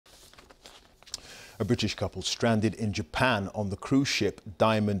A British couple stranded in Japan on the cruise ship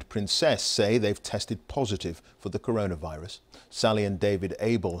Diamond Princess say they've tested positive for the coronavirus. Sally and David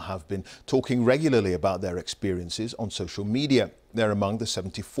Abel have been talking regularly about their experiences on social media. They're among the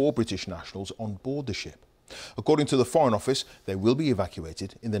 74 British nationals on board the ship. According to the Foreign Office, they will be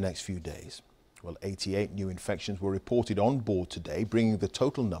evacuated in the next few days. Well, 88 new infections were reported on board today, bringing the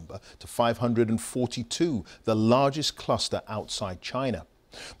total number to 542, the largest cluster outside China.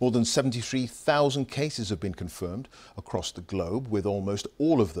 More than 73,000 cases have been confirmed across the globe, with almost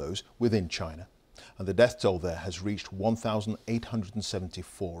all of those within China. And the death toll there has reached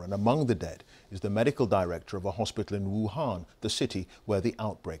 1,874. And among the dead is the medical director of a hospital in Wuhan, the city where the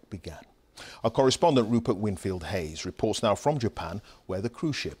outbreak began. Our correspondent Rupert Wingfield-Hayes reports now from Japan, where the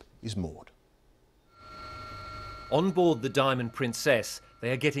cruise ship is moored. On board the Diamond Princess,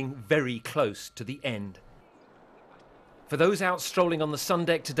 they are getting very close to the end. For those out strolling on the sun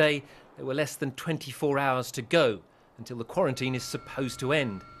deck today, there were less than 24 hours to go until the quarantine is supposed to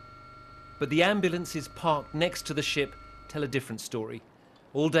end. But the ambulances parked next to the ship tell a different story.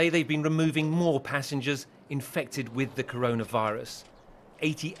 All day they've been removing more passengers infected with the coronavirus.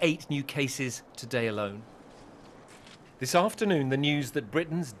 88 new cases today alone. This afternoon, the news that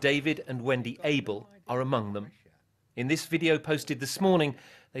Britain's David and Wendy Abel are among them. In this video posted this morning,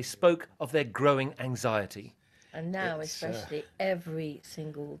 they spoke of their growing anxiety. And now, especially every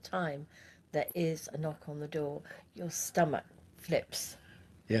single time there is a knock on the door, your stomach flips.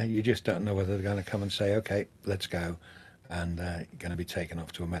 Yeah, you just don't know whether they're going to come and say, OK, let's go, and you're going to be taken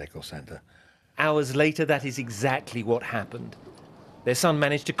off to a medical centre. Hours later, that is exactly what happened. Their son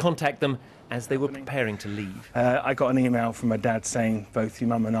managed to contact them as they were preparing to leave. I got an email from my dad saying both your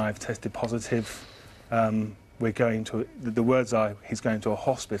mum and I have tested positive. We're going to, the words are, he's going to a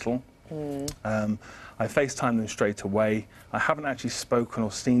hospital. I FaceTimed them straight away. I haven't actually spoken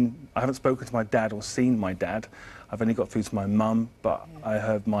to my dad or seen my dad. I've only got through to my mum, but I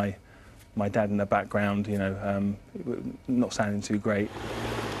heard my dad in the background, you know, not sounding too great.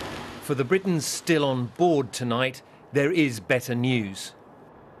 For the Britons still on board tonight, there is better news.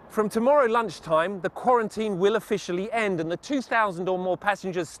 From tomorrow lunchtime, the quarantine will officially end, and the 2,000 or more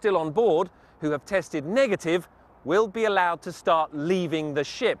passengers still on board who have tested negative will be allowed to start leaving the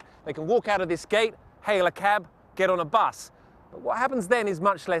ship. They can walk out of this gate, hail a cab, get on a bus. But what happens then is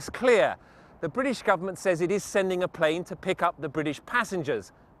much less clear. The British government says it is sending a plane to pick up the British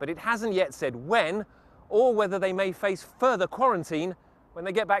passengers, but it hasn't yet said when or whether they may face further quarantine when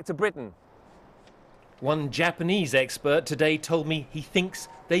they get back to Britain. One Japanese expert today told me he thinks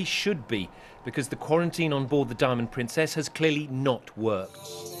they should be, because the quarantine on board the Diamond Princess has clearly not worked.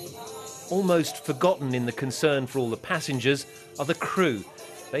 Almost forgotten in the concern for all the passengers are the crew.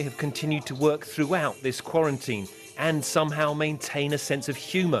 They have continued to work throughout this quarantine and somehow maintain a sense of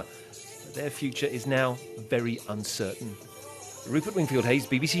humour. But their future is now very uncertain. Rupert Wingfield-Hayes,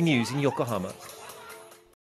 BBC News in Yokohama.